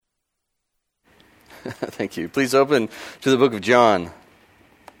Thank you. Please open to the book of John.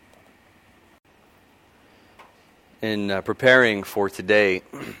 In preparing for today,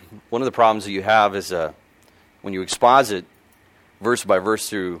 one of the problems that you have is when you exposit verse by verse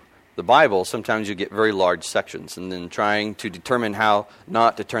through the Bible, sometimes you get very large sections, and then trying to determine how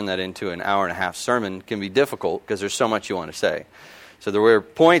not to turn that into an hour-and-a-half sermon can be difficult because there's so much you want to say. So there were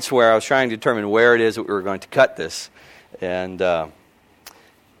points where I was trying to determine where it is that we were going to cut this, and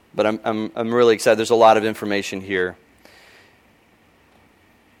but I'm really excited. There's a lot of information here.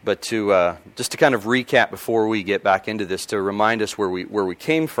 But to just to kind of recap before we get back into this, to remind us where we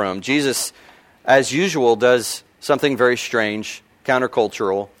came from, Jesus, as usual, does something very strange,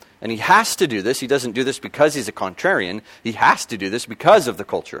 countercultural, and he has to do this. He doesn't do this because he's a contrarian. He has to do this because of the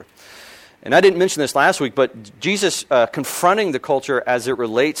culture. And I didn't mention this last week, but Jesus confronting the culture as it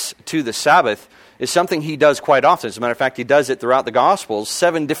relates to the Sabbath is something he does quite often. As a matter of fact, he does it throughout the Gospels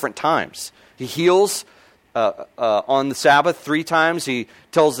 7 different times. He heals on the Sabbath 3 times. He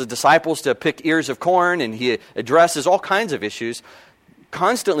tells the disciples to pick ears of corn, and he addresses all kinds of issues,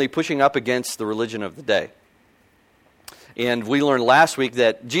 constantly pushing up against the religion of the day. And we learned last week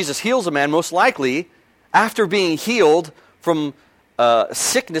that Jesus heals a man most likely after being healed from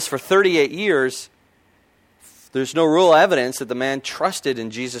sickness for 38 years. There's no real evidence that the man trusted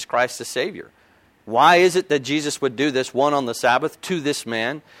in Jesus Christ as Savior. Why is it that Jesus would do this, one on the Sabbath, to this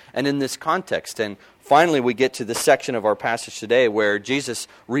man, and in this context? And finally, we get to the section of our passage today where Jesus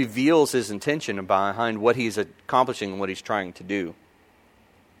reveals his intention behind what he's accomplishing and what he's trying to do.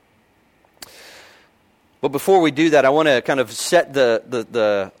 But before we do that, I want to kind of set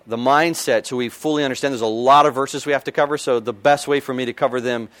the mindset so we fully understand there's a lot of verses we have to cover, so the best way for me to cover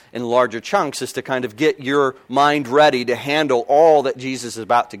them in larger chunks is to kind of get your mind ready to handle all that Jesus is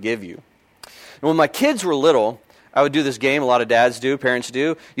about to give you. And when my kids were little, I would do this game, a lot of dads do, parents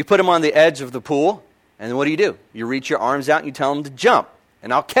do. You put them on the edge of the pool, and then what do? You reach your arms out and you tell them to jump,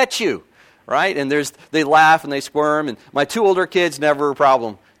 and I'll catch you, right? And they laugh and they squirm, and my 2 older kids, never a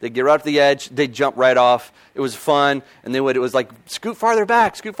problem. They'd get right up to the edge, they'd jump right off. It was fun, and it was like, scoot farther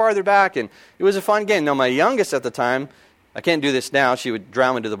back, and it was a fun game. Now, my youngest at the time, I can't do this now, she would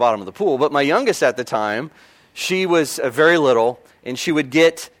drown into the bottom of the pool, but my youngest at the time, she was very little, and she would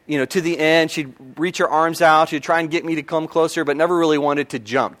get, to the end, she'd reach her arms out, she'd try and get me to come closer, but never really wanted to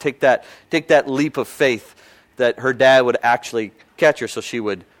jump, take that leap of faith that her dad would actually catch her, so she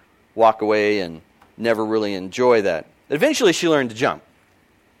would walk away and never really enjoy that. Eventually, she learned to jump.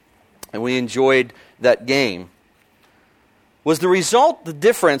 And we enjoyed that game. Was the result the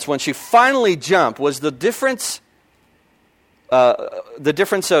difference when she finally jumped? Was the difference what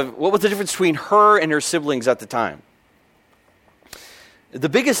was the difference between her and her siblings at the time? The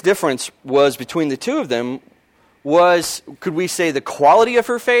biggest difference was between the two of them was, could we say, the quality of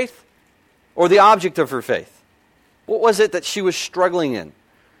her faith or the object of her faith? What was it that she was struggling in?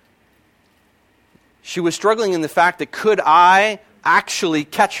 She was struggling in the fact that, could I actually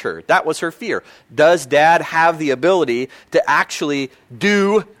catch her? That was her fear. Does Dad have the ability to actually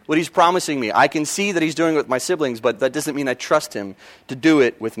do what he's promising me? I can see that he's doing it with my siblings, but that doesn't mean I trust him to do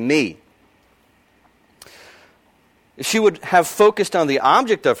it with me. If she would have focused on the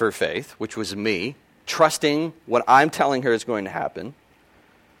object of her faith, which was me, trusting what I'm telling her is going to happen,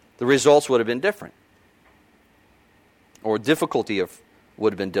 the results would have been different. Or difficulty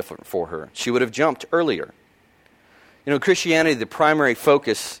would have been different for her. She would have jumped earlier. Christianity, the primary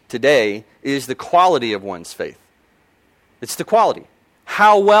focus today is the quality of one's faith. It's the quality.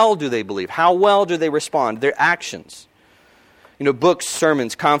 How well do they believe? How well do they respond? Their actions. Books,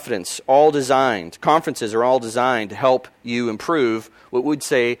 sermons, conferences are all designed to help you improve what we'd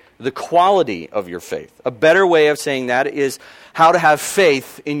say the quality of your faith. A better way of saying that is how to have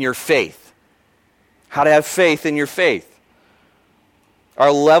faith in your faith. How to have faith in your faith.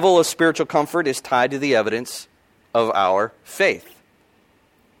 Our level of spiritual comfort is tied to the evidence of our faith.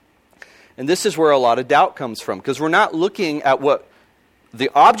 And this is where a lot of doubt comes from, because we're not looking at what the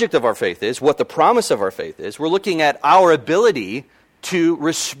object of our faith is, what the promise of our faith is. We're looking at our ability to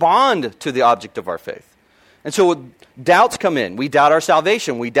respond to the object of our faith. And so doubts come in. We doubt our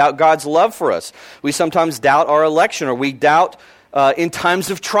salvation. We doubt God's love for us. We sometimes doubt our election, or we doubt in times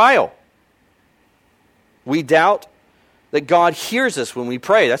of trial. We doubt that God hears us when we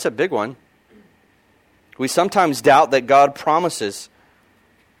pray. That's a big one. We sometimes doubt that God promises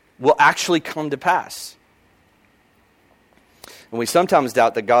will actually come to pass. And we sometimes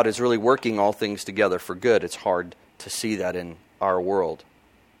doubt that God is really working all things together for good. It's hard to see that in our world.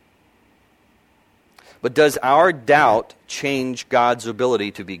 But does our doubt change God's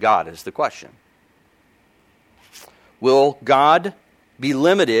ability to be God, is the question. Will God be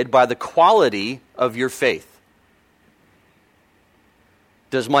limited by the quality of your faith.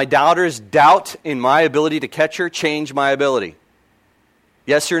 Does my doubter's doubt in my ability to catch her change my ability?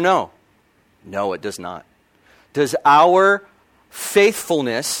 Yes or no? No, it does not. Does our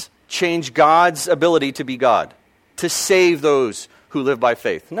faithfulness change God's ability to be God, to save those who live by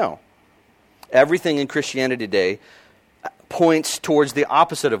faith? No. Everything in Christianity today points towards the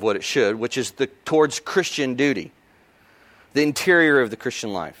opposite of what it should, which is towards Christian duty, the interior of the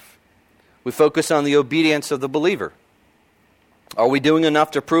Christian life. We focus on the obedience of the believer. Are we doing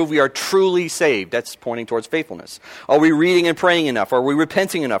enough to prove we are truly saved? That's pointing towards faithfulness. Are we reading and praying enough? Are we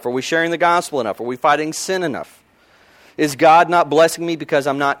repenting enough? Are we sharing the gospel enough? Are we fighting sin enough? Is God not blessing me because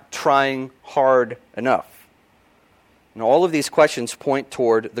I'm not trying hard enough? And all of these questions point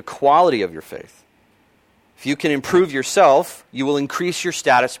toward the quality of your faith. If you can improve yourself, you will increase your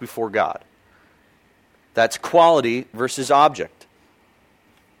status before God. That's quality versus object.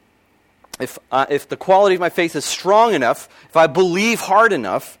 If the quality of my faith is strong enough, if I believe hard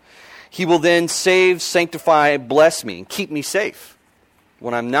enough, He will then save, sanctify, bless me, and keep me safe.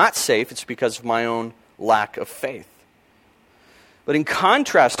 When I'm not safe, it's because of my own lack of faith. But in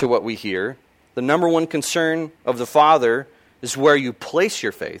contrast to what we hear, the number one concern of the Father is where you place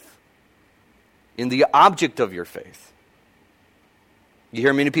your faith, in the object of your faith. You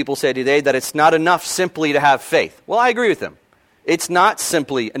hear many people say today that it's not enough simply to have faith. Well, I agree with them. It's not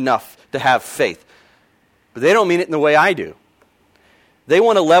simply enough to have faith. But they don't mean it in the way I do. They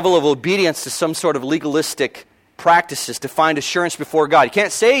want a level of obedience to some sort of legalistic practices to find assurance before God. You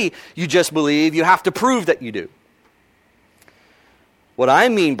can't say you just believe, you have to prove that you do. What I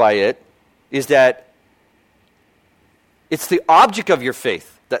mean by it is that it's the object of your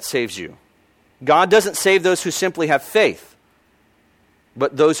faith that saves you. God doesn't save those who simply have faith,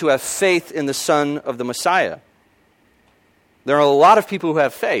 but those who have faith in the Son of the Messiah. There are a lot of people who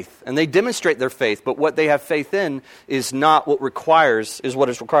have faith, and they demonstrate their faith, but what they have faith in is not what is what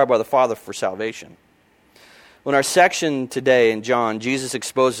is required by the Father for salvation. In our section today in John, Jesus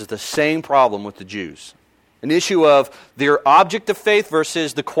exposes the same problem with the Jews. An issue of their object of faith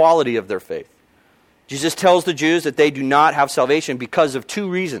versus the quality of their faith. Jesus tells the Jews that they do not have salvation because of two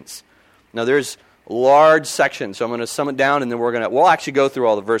reasons. Now there's a large section, so I'm going to sum it down, and then we'll actually go through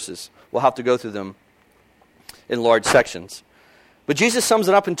all the verses. We'll have to go through them in large sections. But Jesus sums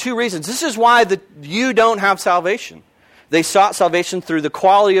it up in two reasons. This is why you don't have salvation. They sought salvation through the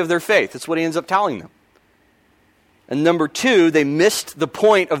quality of their faith. That's what he ends up telling them. And number two, they missed the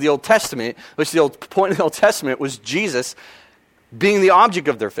point of the Old Testament, which the point of the Old Testament was Jesus being the object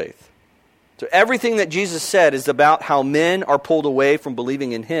of their faith. So everything that Jesus said is about how men are pulled away from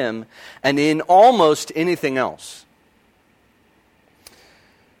believing in Him and in almost anything else.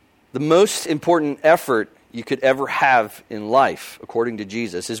 The most important effort you could ever have in life, according to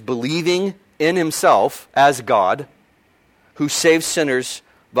Jesus, is believing in Himself as God who saves sinners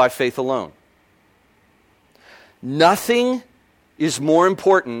by faith alone. Nothing is more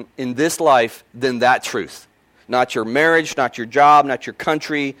important in this life than that truth. Not your marriage, not your job, not your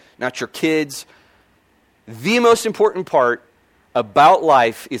country, not your kids. The most important part about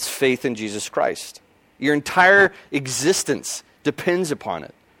life is faith in Jesus Christ. Your entire existence depends upon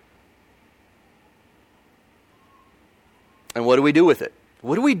it. And what do we do with it?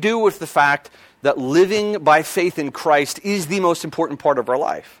 What do we do with the fact that living by faith in Christ is the most important part of our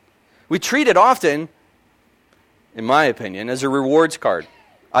life? We treat it often, in my opinion, as a rewards card.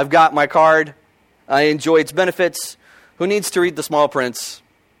 I've got my card. I enjoy its benefits. Who needs to read the small prints?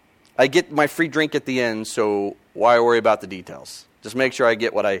 I get my free drink at the end, so why worry about the details? Just make sure I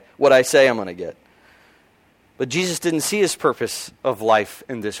get what I say I'm going to get. But Jesus didn't see His purpose of life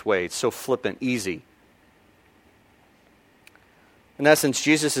in this way. It's so flippant, easy. In essence,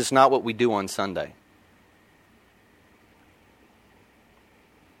 Jesus is not what we do on Sunday.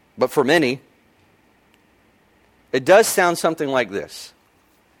 But for many, it does sound something like this.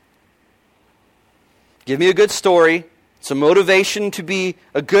 Give me a good story, some motivation to be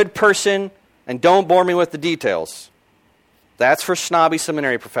a good person, and don't bore me with the details. That's for snobby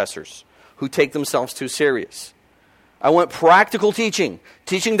seminary professors who take themselves too serious. I want practical teaching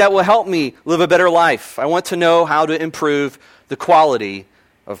that will help me live a better life. I want to know how to improve the quality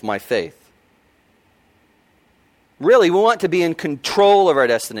of my faith. Really, we want to be in control of our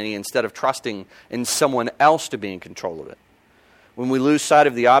destiny instead of trusting in someone else to be in control of it. When we lose sight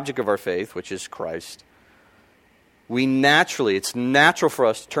of the object of our faith, which is Christ, it's natural for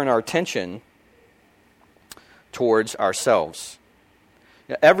us to turn our attention towards ourselves.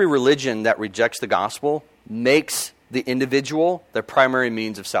 Every religion that rejects the gospel makes the individual their primary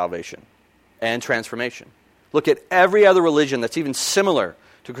means of salvation and transformation. Look at every other religion that's even similar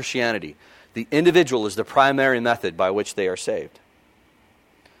to Christianity. The individual is the primary method by which they are saved.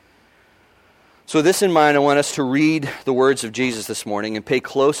 So with this in mind, I want us to read the words of Jesus this morning and pay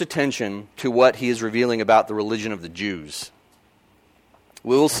close attention to what he is revealing about the religion of the Jews.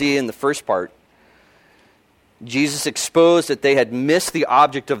 We will see in the first part, Jesus exposed that they had missed the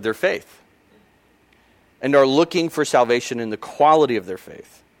object of their faith and are looking for salvation in the quality of their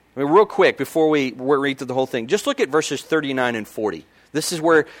faith. I mean, real quick, before we read through the whole thing, just look at verses 39 and 40. This is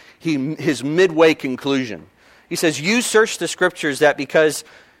where his midway conclusion. He says, you search the Scriptures that because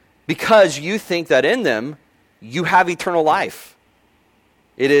you think that in them you have eternal life.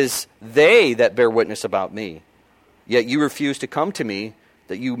 It is they that bear witness about me, yet you refuse to come to me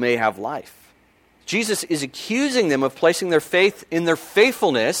that you may have life. Jesus is accusing them of placing their faith in their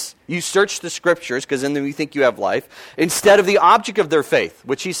faithfulness. You search the Scriptures because in them you think you have life, instead of the object of their faith,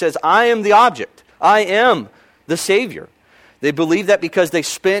 which he says, I am the object. I am the Savior. They believe that because they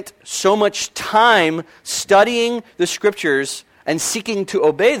spent so much time studying the Scriptures and seeking to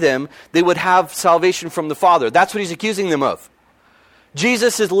obey them, they would have salvation from the Father. That's what he's accusing them of.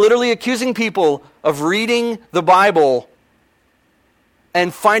 Jesus is literally accusing people of reading the Bible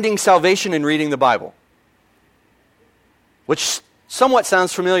and finding salvation in reading the Bible, which somewhat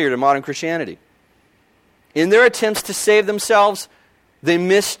sounds familiar to modern Christianity. In their attempts to save themselves, they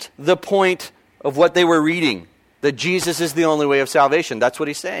missed the point of what they were reading, that Jesus is the only way of salvation. That's what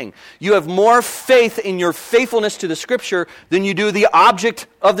he's saying. You have more faith in your faithfulness to the Scripture than you do the object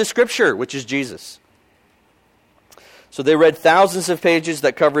of the Scripture, which is Jesus. So they read thousands of pages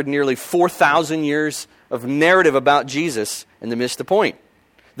that covered nearly 4,000 years of narrative about Jesus, and they missed the point.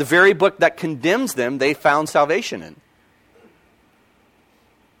 The very book that condemns them, they found salvation in.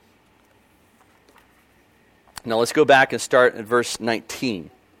 Now let's go back and start at verse 19.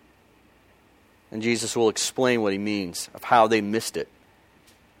 And Jesus will explain what he means of how they missed it.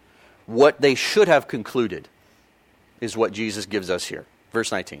 What they should have concluded is what Jesus gives us here.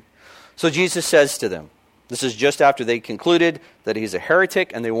 Verse 19. So Jesus says to them, this is just after they concluded that he's a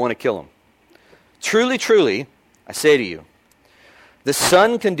heretic and they want to kill him. Truly, truly, I say to you, the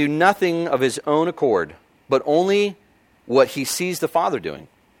Son can do nothing of his own accord, but only what he sees the Father doing.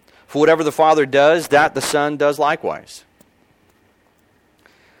 For whatever the Father does, that the Son does likewise.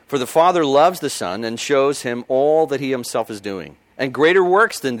 For the Father loves the Son and shows him all that he himself is doing. And greater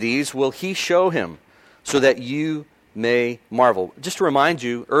works than these will he show him, so that you may marvel. Just to remind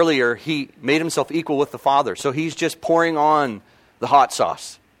you, earlier he made himself equal with the Father. So he's just pouring on the hot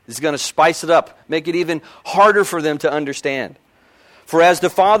sauce. He's going to spice it up, make it even harder for them to understand. For as the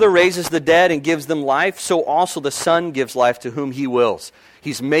Father raises the dead and gives them life, so also the Son gives life to whom he wills.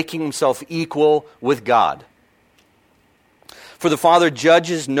 He's making himself equal with God. For the Father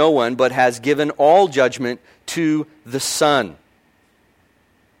judges no one, but has given all judgment to the Son.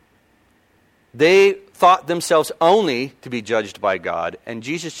 They thought themselves only to be judged by God, and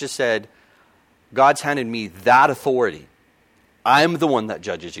Jesus just said, God's handed me that authority. I'm the one that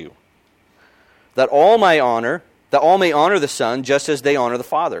judges you. That all may honor the Son, just as they honor the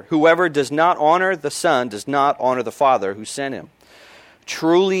Father. Whoever does not honor the Son does not honor the Father who sent him.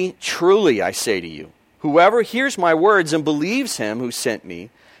 Truly, truly, I say to you, whoever hears my words and believes him who sent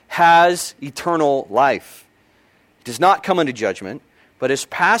me has eternal life. He does not come into judgment, but is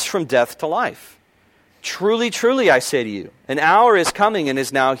passed from death to life. Truly, truly, I say to you, an hour is coming and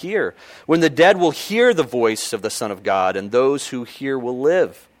is now here, when the dead will hear the voice of the Son of God, and those who hear will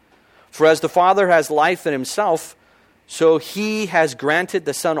live. For as the Father has life in himself, so he has granted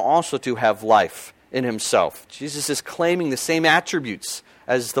the Son also to have life in himself. Jesus is claiming the same attributes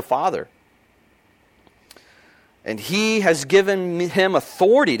as the Father. And he has given him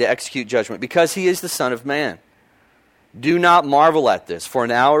authority to execute judgment, because he is the Son of Man. Do not marvel at this, for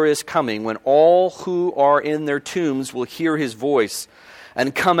an hour is coming when all who are in their tombs will hear his voice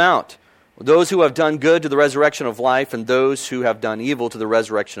and come out. Those who have done good to the resurrection of life, and those who have done evil to the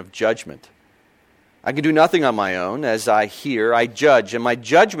resurrection of judgment. I can do nothing on my own. As I hear, I judge, and my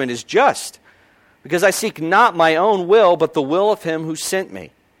judgment is just, because I seek not my own will, but the will of him who sent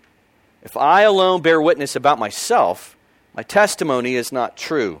me. If I alone bear witness about myself, my testimony is not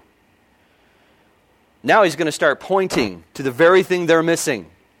true. Now he's going to start pointing to the very thing they're missing.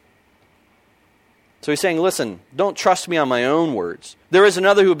 So he's saying, listen, don't trust me on my own words. There is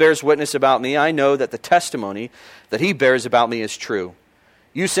another who bears witness about me. I know that the testimony that he bears about me is true.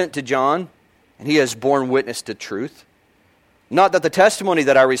 You sent to John, and he has borne witness to truth. Not that the testimony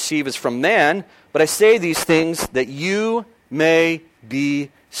that I receive is from man, but I say these things that you may be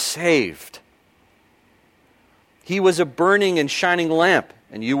saved. He was a burning and shining lamp,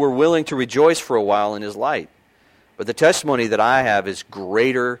 and you were willing to rejoice for a while in his light. but the testimony that I have is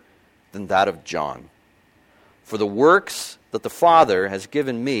greater than that of John. For the works that the Father has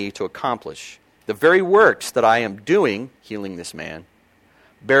given me to accomplish, the very works that I am doing, healing this man,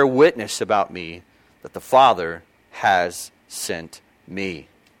 bear witness about me that the Father has sent me.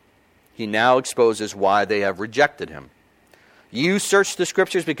 He now exposes why they have rejected him. You search the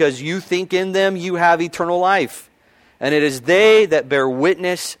Scriptures because you think in them you have eternal life, and it is they that bear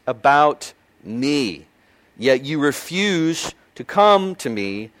witness about me. Yet you refuse to come to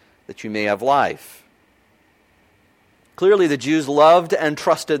me that you may have life. Clearly the Jews loved and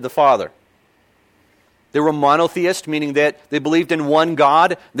trusted the Father. They were monotheists, meaning that they believed in one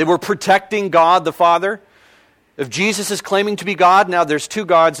God. They were protecting God the Father. If Jesus is claiming to be God, now there's two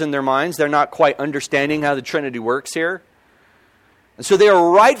gods in their minds. They're not quite understanding how the Trinity works here. And so they are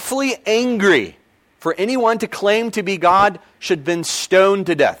rightfully angry for anyone to claim to be God should have been stoned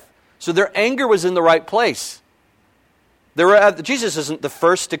to death. So their anger was in the right place. Jesus isn't the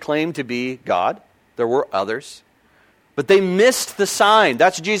first to claim to be God. There were others. But they missed the sign.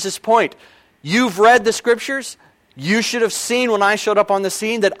 That's Jesus' point. You've read the Scriptures. You should have seen when I showed up on the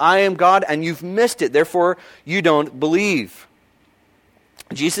scene that I am God, and you've missed it. Therefore, you don't believe.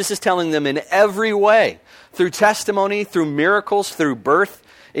 Jesus is telling them in every way, through testimony, through miracles, through birth,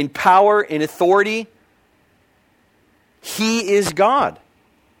 in power, in authority, He is God.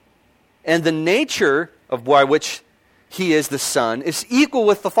 And the nature of by which He is the Son is equal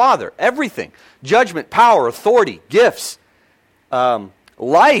with the Father. Everything. Judgment, power, authority, gifts,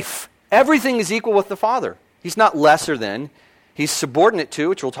 life. Everything is equal with the Father. He's not lesser than. He's subordinate to,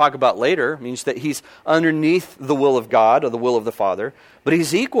 which we'll talk about later. It means that He's underneath the will of God or the will of the Father. But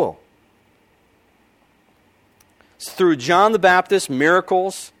He's equal. Through John the Baptist,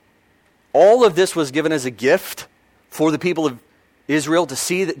 miracles, all of this was given as a gift for the people of Israel to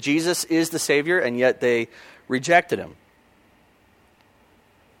see that Jesus is the Savior, and yet they rejected Him.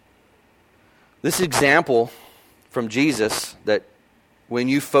 This example from Jesus, that when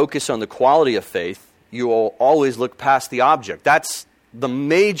you focus on the quality of faith, you will always look past the object. That's the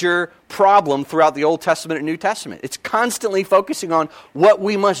major problem throughout the Old Testament and New Testament. It's constantly focusing on what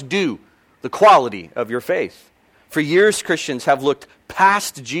we must do, the quality of your faith. For years, Christians have looked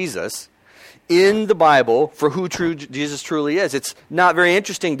past Jesus in the Bible for who Jesus truly is. It's not very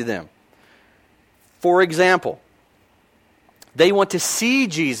interesting to them. For example, they want to see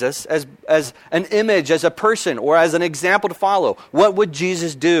Jesus as an image, as a person, or as an example to follow. What would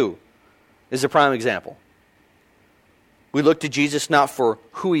Jesus do is a prime example. We look to Jesus not for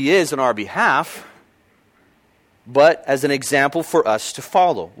who He is on our behalf, but as an example for us to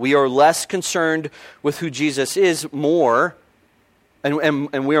follow. We are less concerned with who Jesus is more,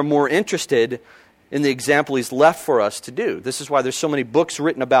 and we are more interested in the example He's left for us to do. This is why there's so many books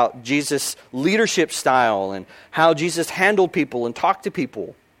written about Jesus' leadership style and how Jesus handled people and talked to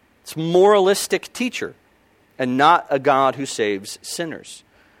people. It's a moralistic teacher and not a God who saves sinners.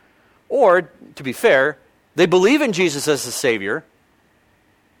 Or, to be fair, they believe in Jesus as the Savior,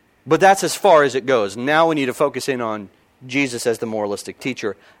 but that's as far as it goes. Now we need to focus in on Jesus as the moralistic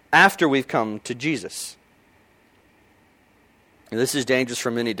teacher after we've come to Jesus. And this is dangerous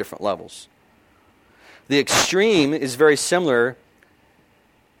from many different levels. The extreme is very similar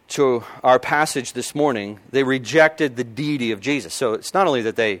to our passage this morning. They rejected the deity of Jesus. So it's not only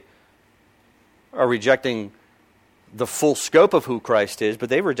that they are rejecting the full scope of who Christ is, but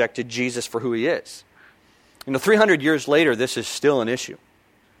they rejected Jesus for who He is. 300 years later, this is still an issue.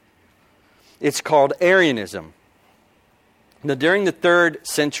 It's called Arianism. Now, during the 3rd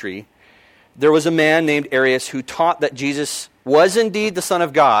century, there was a man named Arius who taught that Jesus was indeed the Son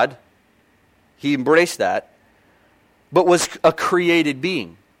of God. He embraced that, but was a created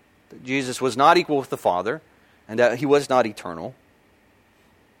being. That Jesus was not equal with the Father, and that He was not eternal.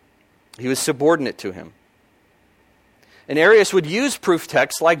 He was subordinate to Him. And Arius would use proof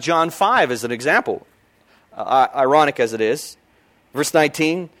texts like John 5 as an example. Ironic as it is. Verse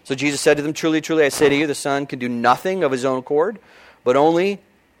 19, so Jesus said to them, "Truly, truly, I say to you, the Son can do nothing of His own accord, but only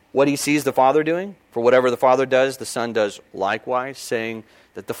what He sees the Father doing. For whatever the Father does, the Son does likewise," saying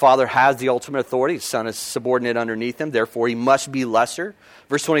that the Father has the ultimate authority. The Son is subordinate underneath Him, therefore He must be lesser.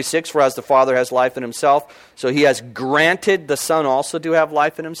 Verse 26, "For as the Father has life in Himself, so He has granted the Son also to have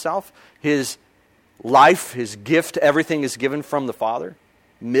life in Himself." His life, His gift, everything is given from the Father.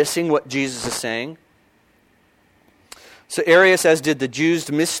 Missing what Jesus is saying. So Arius, as did the Jews,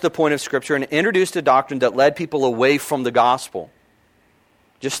 missed the point of Scripture and introduced a doctrine that led people away from the gospel.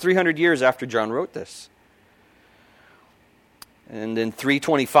 Just 300 years after John wrote this. And in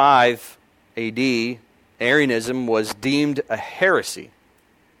 325 AD, Arianism was deemed a heresy.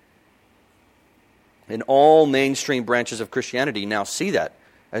 And all mainstream branches of Christianity now see that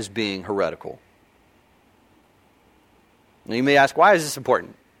as being heretical. Now you may ask, why is this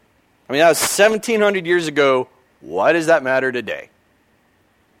important? I mean, that was 1,700 years ago. Why does that matter today?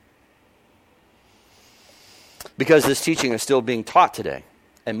 Because this teaching is still being taught today,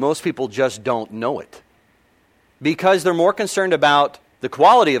 and most people just don't know it. Because they're more concerned about the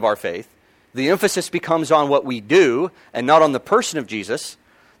quality of our faith, the emphasis becomes on what we do and not on the person of Jesus.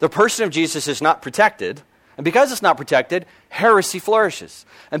 The person of Jesus is not protected, and because it's not protected, heresy flourishes.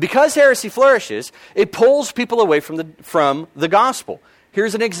 And because heresy flourishes, it pulls people away from the gospel.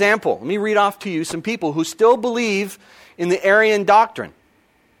 Here's an example. Let me read off to you some people who still believe in the Arian doctrine.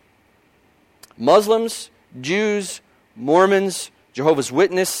 Muslims, Jews, Mormons, Jehovah's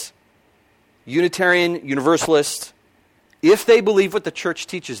Witness, Unitarian, Universalists. If they believe what the church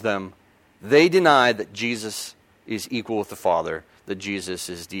teaches them, they deny that Jesus is equal with the Father, that Jesus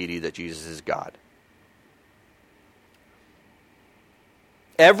is deity, that Jesus is God.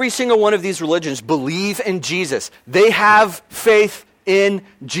 Every single one of these religions believe in Jesus. They have faith in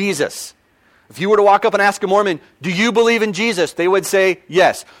Jesus. If you were to walk up and ask a Mormon, do you believe in Jesus? They would say,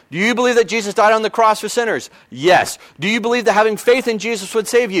 yes. Do you believe that Jesus died on the cross for sinners? Yes. Do you believe that having faith in Jesus would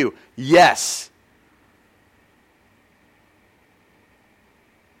save you? Yes.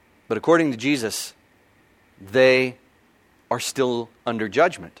 But according to Jesus, they are still under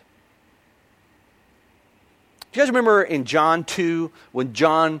judgment. Do you guys remember in John 2 when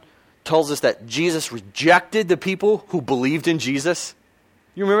John tells us that Jesus rejected the people who believed in Jesus?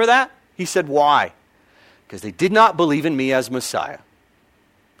 You remember that? He said, why? Because they did not believe in me as Messiah.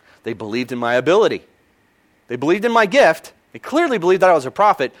 They believed in my ability. They believed in my gift. They clearly believed that I was a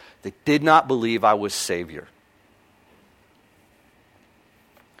prophet. They did not believe I was Savior.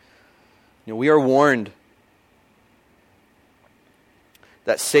 You know, we are warned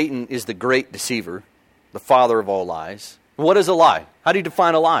that Satan is the great deceiver, the father of all lies. What is a lie? How do you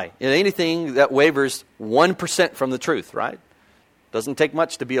define a lie? Anything that wavers 1% from the truth, right? Doesn't take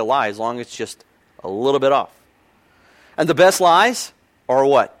much to be a lie as long as it's just a little bit off. And the best lies are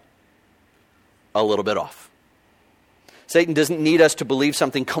what? A little bit off. Satan doesn't need us to believe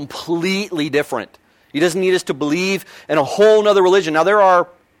something completely different. He doesn't need us to believe in a whole other religion. Now there are,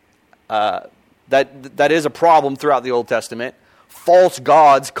 that is a problem throughout the Old Testament. False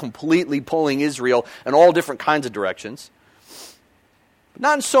gods completely pulling Israel in all different kinds of directions. But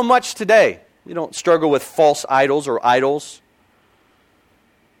not so much today. We don't struggle with false idols or idols.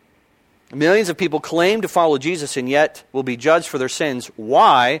 Millions of people claim to follow Jesus and yet will be judged for their sins.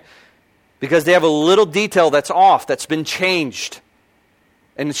 Why? Because they have a little detail that's off, that's been changed.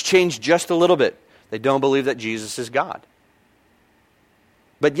 And it's changed just a little bit. They don't believe that Jesus is God.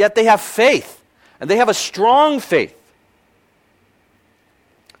 But yet they have faith. And they have a strong faith.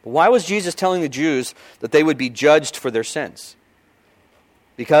 Why was Jesus telling the Jews that they would be judged for their sins?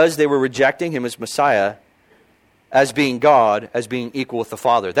 Because they were rejecting him as Messiah, as being God, as being equal with the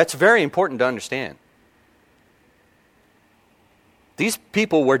Father. That's very important to understand. These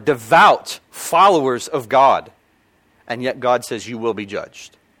people were devout followers of God, and yet God says you will be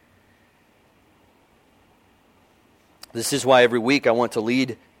judged. This is why every week I want to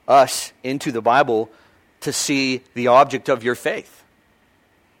lead us into the Bible to see the object of your faith.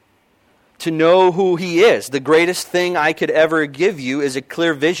 To know who he is. The greatest thing I could ever give you is a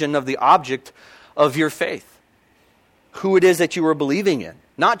clear vision of the object of your faith. Who it is that you are believing in.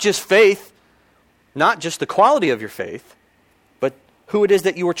 Not just faith, not just the quality of your faith, but who it is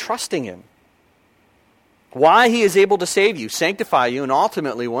that you are trusting in. Why he is able to save you, sanctify you, and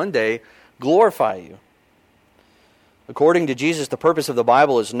ultimately one day glorify you. According to Jesus, the purpose of the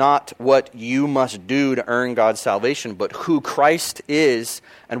Bible is not what you must do to earn God's salvation, but who Christ is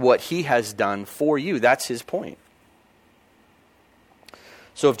and what he has done for you. That's his point.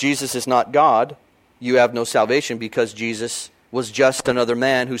 So if Jesus is not God, you have no salvation because Jesus was just another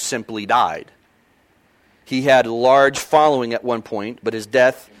man who simply died. He had a large following at one point, but his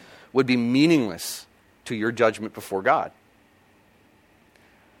death would be meaningless to your judgment before God.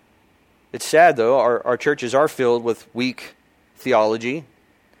 It's sad, though, our churches are filled with weak theology.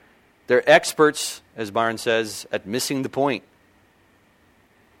 They're experts, as Byron says, at missing the point.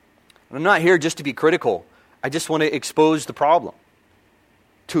 And I'm not here just to be critical. I just want to expose the problem.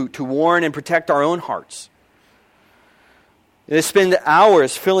 To warn and protect our own hearts. They spend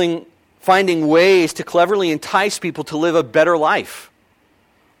hours finding ways to cleverly entice people to live a better life,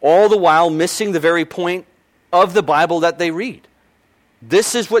 all the while missing the very point of the Bible that they read.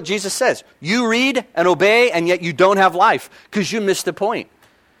 This is what Jesus says. You read and obey, and yet you don't have life because you missed the point.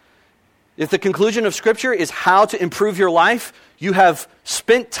 If the conclusion of Scripture is how to improve your life, you have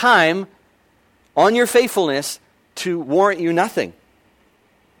spent time on your faithfulness to warrant you nothing.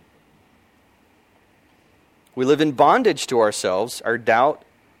 We live in bondage to ourselves, our doubt,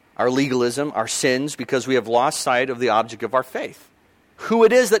 our legalism, our sins, because we have lost sight of the object of our faith, who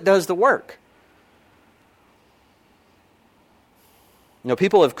it is that does the work.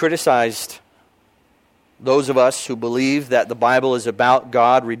 People have criticized those of us who believe that the Bible is about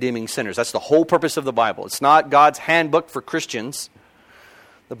God redeeming sinners. That's the whole purpose of the Bible. It's not God's handbook for Christians.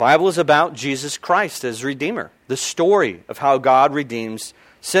 The Bible is about Jesus Christ as Redeemer, the story of how God redeems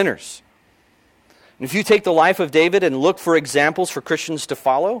sinners. And if you take the life of David and look for examples for Christians to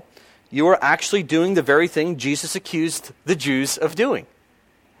follow, you are actually doing the very thing Jesus accused the Jews of doing.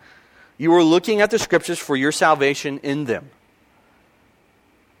 You are looking at the Scriptures for your salvation in them.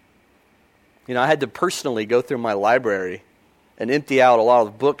 I had to personally go through my library and empty out a lot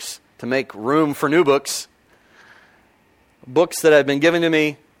of books to make room for new books. Books that have been given to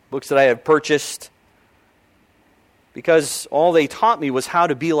me, books that I have purchased, because all they taught me was how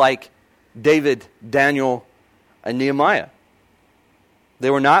to be like David, Daniel, and Nehemiah. They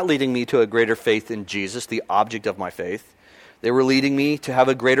were not leading me to a greater faith in Jesus, the object of my faith. They were leading me to have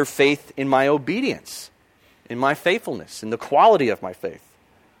a greater faith in my obedience, in my faithfulness, in the quality of my faith.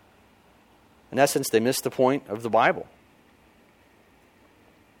 In essence, they missed the point of the Bible.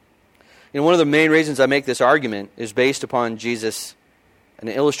 One of the main reasons I make this argument is based upon Jesus, an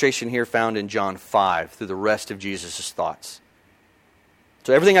illustration here found in John 5 through the rest of Jesus' thoughts.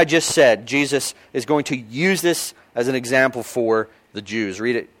 So everything I just said, Jesus is going to use this as an example for the Jews.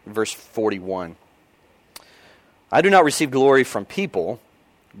 Read it, verse 41. I do not receive glory from people,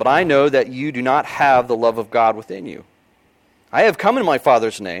 but I know that you do not have the love of God within you. I have come in my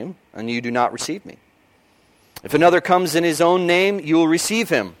Father's name, and you do not receive me. If another comes in his own name, you will receive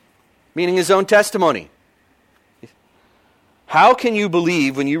him, meaning his own testimony. How can you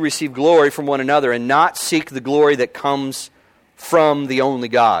believe when you receive glory from one another and not seek the glory that comes from the only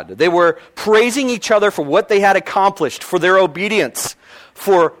God? They were praising each other for what they had accomplished, for their obedience,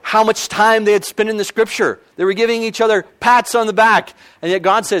 for how much time they had spent in the Scripture. They were giving each other pats on the back, and yet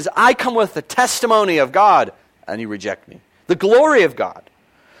God says, I come with the testimony of God, and you reject me. The glory of God.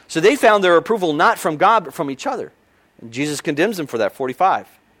 So they found their approval not from God, but from each other. And Jesus condemns them for that, 45.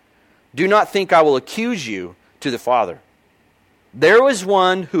 Do not think I will accuse you to the Father. There was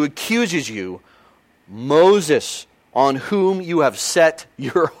one who accuses you, Moses, on whom you have set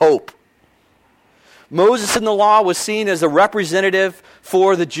your hope. Moses in the law was seen as a representative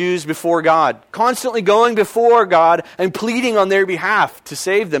for the Jews before God, constantly going before God and pleading on their behalf to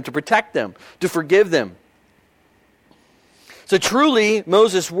save them, to protect them, to forgive them. So truly,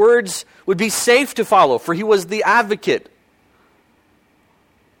 Moses' words would be safe to follow, for he was the advocate.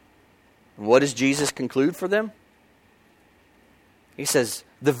 And what does Jesus conclude for them? He says,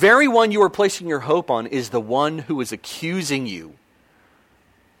 the very one you are placing your hope on is the one who is accusing you.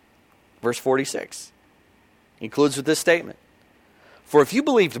 Verse 46. He concludes with this statement. For if you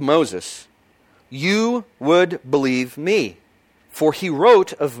believed Moses, you would believe me, for he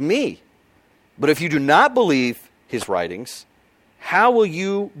wrote of me. But if you do not believe his writings, how will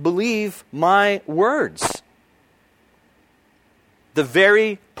you believe my words? The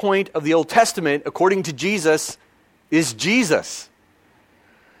very point of the Old Testament, according to Jesus, is Jesus.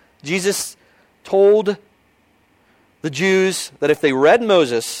 Jesus told the Jews that if they read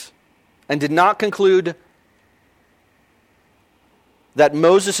Moses and did not conclude that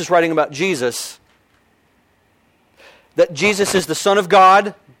Moses is writing about Jesus, that Jesus is the Son of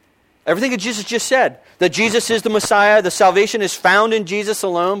God, everything that Jesus just said, that Jesus is the Messiah, the salvation is found in Jesus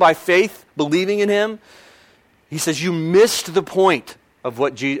alone by faith, believing in Him. He says you missed the point of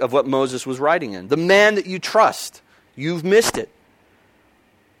what Moses was writing in. The man that you trust, you've missed it.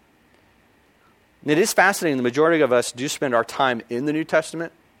 And it is fascinating. The majority of us do spend our time in the New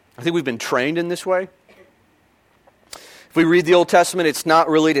Testament. I think we've been trained in this way. If we read the Old Testament, it's not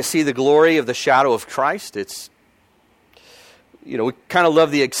really to see the glory of the shadow of Christ. It's, we kind of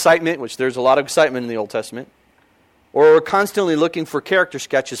love the excitement, which there's a lot of excitement in the Old Testament. Or we're constantly looking for character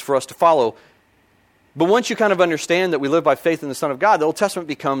sketches for us to follow. But once you kind of understand that we live by faith in the Son of God, the Old Testament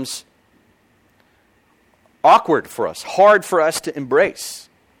becomes awkward for us, hard for us to embrace.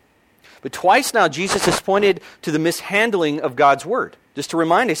 But twice now, Jesus has pointed to the mishandling of God's Word. Just to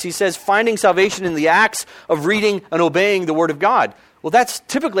remind us, He says, finding salvation in the acts of reading and obeying the Word of God. Well, that's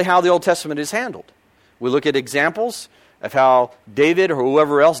typically how the Old Testament is handled. We look at examples of how David or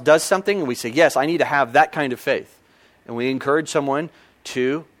whoever else does something, and we say, yes, I need to have that kind of faith. And we encourage someone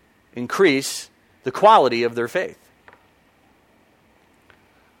to increase the quality of their faith.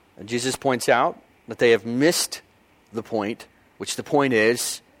 And Jesus points out that they have missed the point, which the point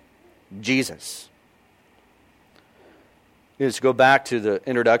is, Jesus. Let's go back to the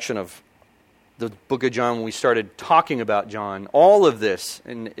introduction of the book of John when we started talking about John. All of this,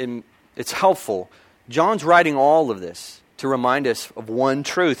 and it's helpful. John's writing all of this to remind us of one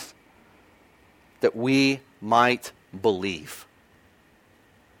truth, that we might believe.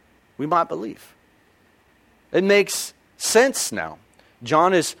 We might believe. It makes sense now.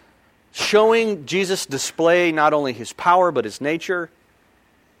 John is showing Jesus display not only his power but his nature.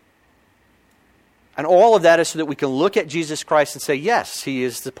 And all of that is so that we can look at Jesus Christ and say, yes, he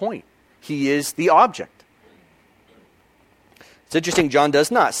is the point. He is the object. It's interesting, John does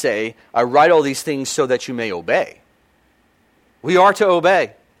not say, I write all these things so that you may obey. We are to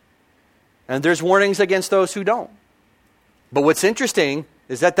obey. And there's warnings against those who don't. But what's interesting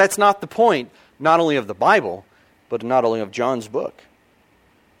is that that's not the point, not only of the Bible, but not only of John's book.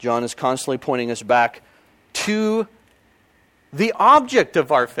 John is constantly pointing us back to the object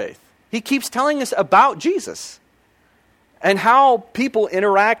of our faith. He keeps telling us about Jesus and how people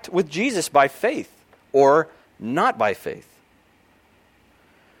interact with Jesus by faith or not by faith.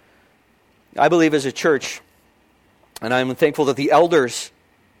 I believe as a church, and I'm thankful that the elders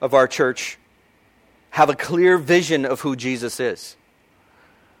of our church have a clear vision of who Jesus is.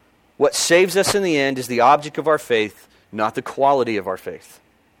 What saves us in the end is the object of our faith, not the quality of our faith.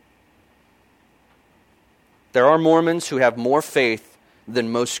 There are Mormons who have more faith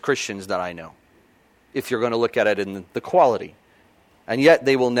than most Christians that I know, if you're going to look at it in the quality. And yet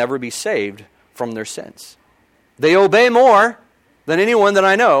they will never be saved from their sins. They obey more than anyone that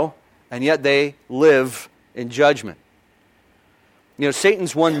I know, and yet they live in judgment. You know,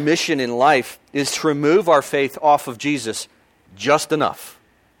 Satan's one mission in life is to remove our faith off of Jesus just enough.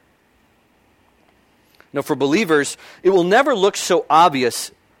 Now, for believers, it will never look so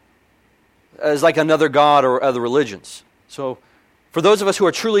obvious as like another god or other religions. So, for those of us who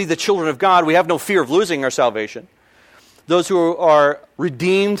are truly the children of God, we have no fear of losing our salvation. Those who are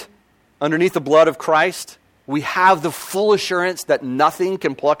redeemed underneath the blood of Christ, we have the full assurance that nothing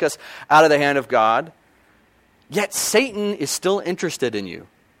can pluck us out of the hand of God. Yet Satan is still interested in you.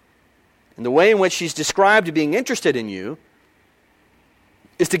 And the way in which he's described being interested in you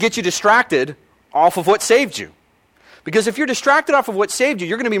is to get you distracted off of what saved you. Because if you're distracted off of what saved you,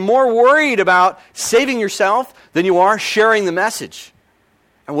 you're going to be more worried about saving yourself than you are sharing the message.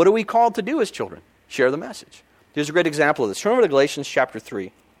 And what are we called to do as children? Share the message. Here's a great example of this. Turn over to Galatians chapter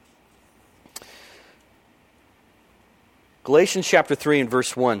 3. Galatians chapter 3 and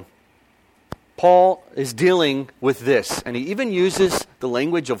verse 1. Paul is dealing with this, and he even uses the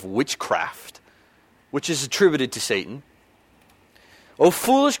language of witchcraft, which is attributed to Satan. O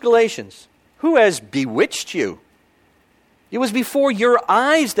foolish Galatians, who has bewitched you? It was before your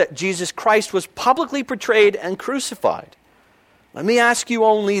eyes that Jesus Christ was publicly portrayed and crucified. Let me ask you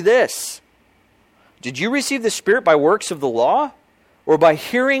only this. Did you receive the Spirit by works of the law or by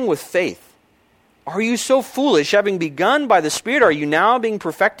hearing with faith? Are you so foolish, having begun by the Spirit, are you now being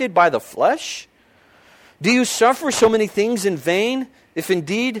perfected by the flesh? Do you suffer so many things in vain, if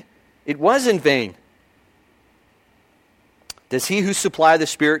indeed it was in vain? Does he who supplied the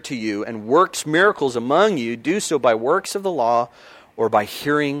Spirit to you and works miracles among you do so by works of the law or by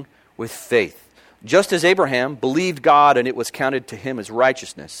hearing with faith? Just as Abraham believed God and it was counted to him as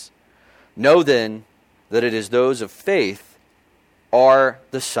righteousness. Know then that it is those of faith are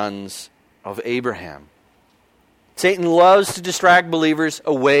the sons of Abraham. Satan loves to distract believers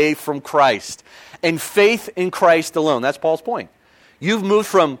away from Christ and faith in Christ alone. That's Paul's point. You've moved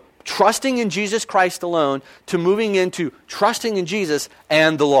from trusting in Jesus Christ alone to moving into trusting in Jesus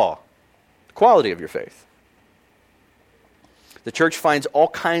and the law. The quality of your faith. The church finds all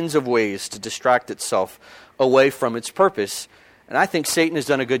kinds of ways to distract itself away from its purpose, and I think Satan has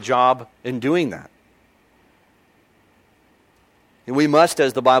done a good job in doing that. And we must,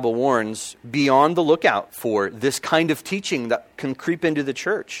 as the Bible warns, be on the lookout for this kind of teaching that can creep into the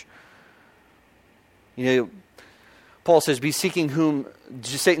church. You know, Paul says, "Be seeking whom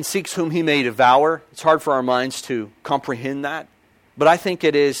Satan seeks, whom he may devour." It's hard for our minds to comprehend that, but I think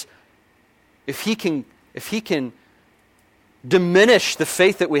it is. If he can diminish the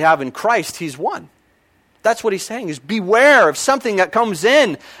faith that we have in Christ, he's won. That's what he's saying: is beware of something that comes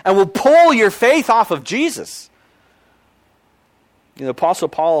in and will pull your faith off of Jesus. You know,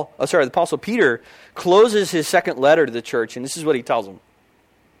 the Apostle Peter closes his second letter to the church, and this is what he tells them.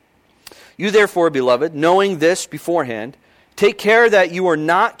 You therefore, beloved, knowing this beforehand, take care that you are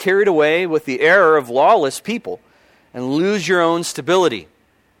not carried away with the error of lawless people and lose your own stability.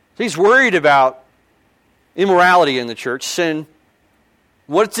 So he's worried about immorality in the church, sin.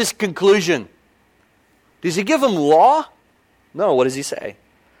 What's his conclusion? Does he give them law? No, what does he say?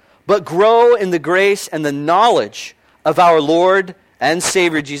 but grow in the grace and the knowledge of our Lord and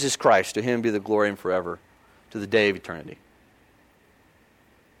Savior Jesus Christ. To him be the glory and forever, to the day of eternity.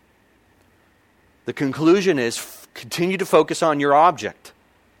 The conclusion is continue to focus on your object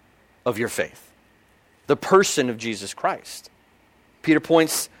of your faith, the person of Jesus Christ. Peter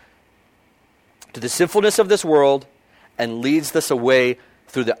points to the sinfulness of this world and leads us away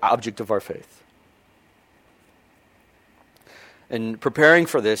through the object of our faith. In preparing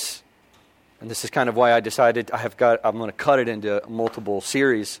for this, and this is kind of why I decided I'm going to cut it into multiple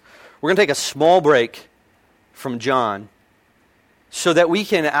series. We're going to take a small break from John so that we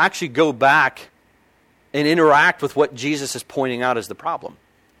can actually go back and interact with what Jesus is pointing out as the problem.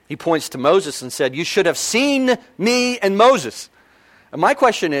 He points to Moses and said, "You should have seen me and Moses." And my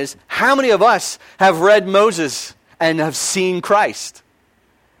question is, how many of us have read Moses and have seen Christ?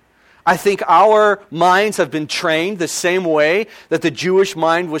 I think our minds have been trained the same way that the Jewish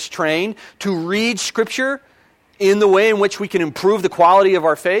mind was trained to read Scripture in the way in which we can improve the quality of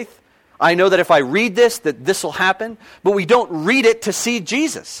our faith. I know that if I read this, that this will happen, but we don't read it to see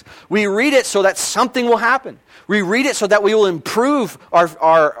Jesus. We read it so that something will happen. We read it so that we will improve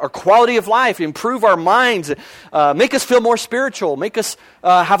our quality of life, improve our minds, make us feel more spiritual, make us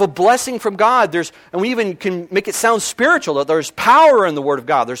have a blessing from God. And we even can make it sound spiritual, that there's power in the Word of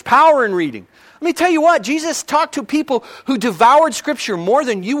God. There's power in reading. Let me tell you what, Jesus talked to people who devoured Scripture more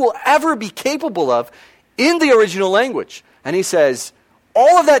than you will ever be capable of in the original language. And he says,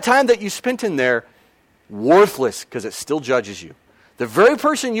 all of that time that you spent in there, worthless, because it still judges you. The very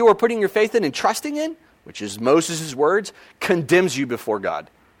person you are putting your faith in and trusting in, which is Moses' words, condemns you before God.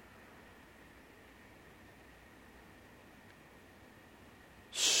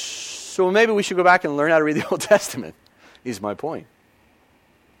 So maybe we should go back and learn how to read the Old Testament, is my point.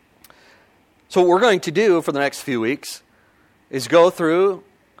 So what we're going to do for the next few weeks is go through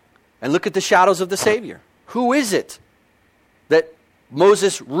and look at the shadows of the Savior. Who is it that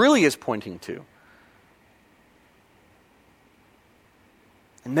Moses really is pointing to?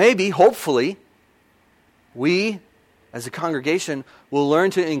 And maybe, hopefully, we, as a congregation, will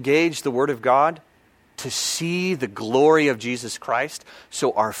learn to engage the Word of God to see the glory of Jesus Christ,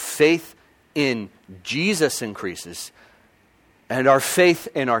 so our faith in Jesus increases and our faith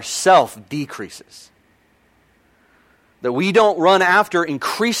in ourselves decreases. That we don't run after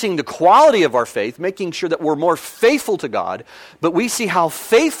increasing the quality of our faith, making sure that we're more faithful to God, but we see how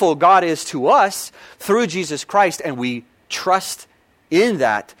faithful God is to us through Jesus Christ, and we trust in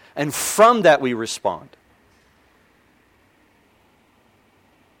that, and from that we respond.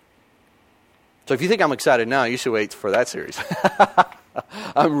 So if you think I'm excited now, you should wait for that series.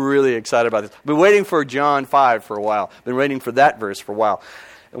 I'm really excited about this. I've been waiting for John 5 for a while. Been waiting for that verse for a while.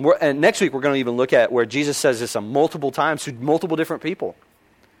 And next week we're going to even look at where Jesus says this multiple times to multiple different people.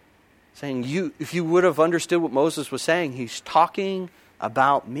 Saying, if you would have understood what Moses was saying, he's talking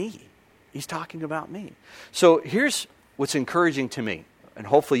about me. He's talking about me. So here's what's encouraging to me, and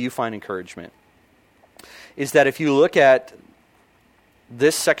hopefully you find encouragement, is that if you look at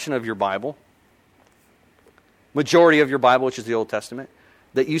this section of your Bible, majority of your Bible, which is the Old Testament,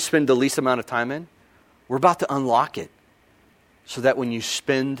 that you spend the least amount of time in, we're about to unlock it so that when you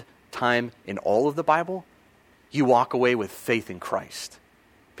spend time in all of the Bible, you walk away with faith in Christ.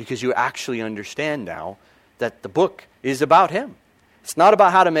 Because you actually understand now that the book is about Him. It's not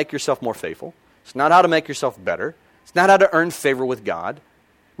about how to make yourself more faithful. It's not how to make yourself better. It's not how to earn favor with God.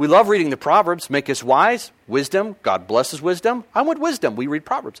 We love reading the Proverbs, make us wise, wisdom. God blesses wisdom. I want wisdom. We read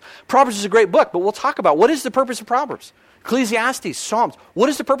Proverbs. Proverbs is a great book, but we'll talk about what is the purpose of Proverbs. Ecclesiastes, Psalms. What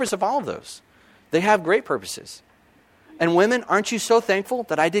is the purpose of all of those? They have great purposes. And women, aren't you so thankful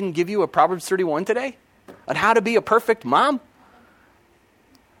that I didn't give you a Proverbs 31 today? On how to be a perfect mom?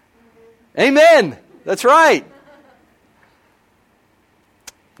 Amen. That's right.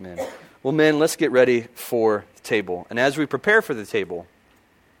 Amen. Well, men, let's get ready for the table. And as we prepare for the table,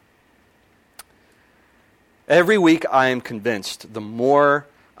 every week I am convinced, the more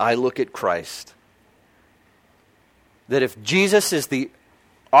I look at Christ, that if Jesus is the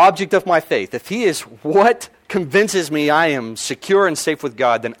object of my faith, if He is what convinces me I am secure and safe with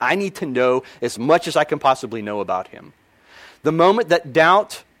God, then I need to know as much as I can possibly know about Him. The moment that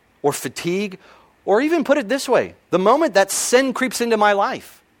doubt or fatigue, or even put it this way, the moment that sin creeps into my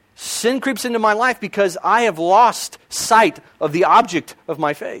life because I have lost sight of the object of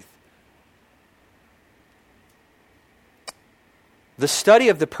my faith. The study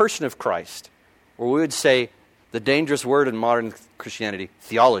of the person of Christ, or we would say the dangerous word in modern Christianity,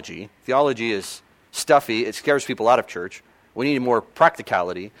 theology. Theology is stuffy. It scares people out of church. We need more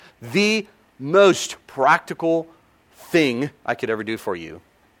practicality. The most practical thing I could ever do for you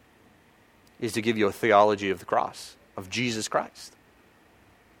is to give you a theology of the cross, of Jesus Christ.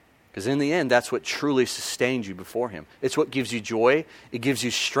 Because in the end, that's what truly sustains you before him. It's what gives you joy. It gives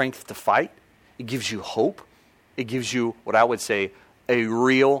you strength to fight. It gives you hope. It gives you, what I would say, a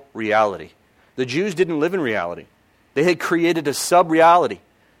real reality. The Jews didn't live in reality. They had created a sub-reality.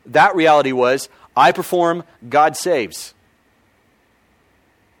 That reality was, I perform, God saves.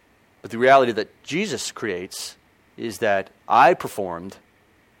 But the reality that Jesus creates is that I performed,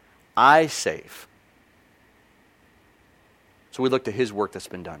 I save. So we look to his work that's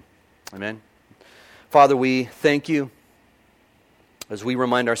been done. Amen. Father, we thank you as we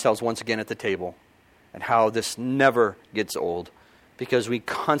remind ourselves once again at the table and how this never gets old, because we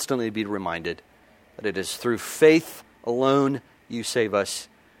constantly be reminded that it is through faith alone you save us.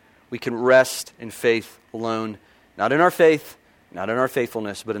 We can rest in faith alone, not in our faith, not in our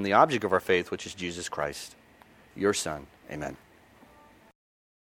faithfulness, but in the object of our faith, which is Jesus Christ, your Son. Amen.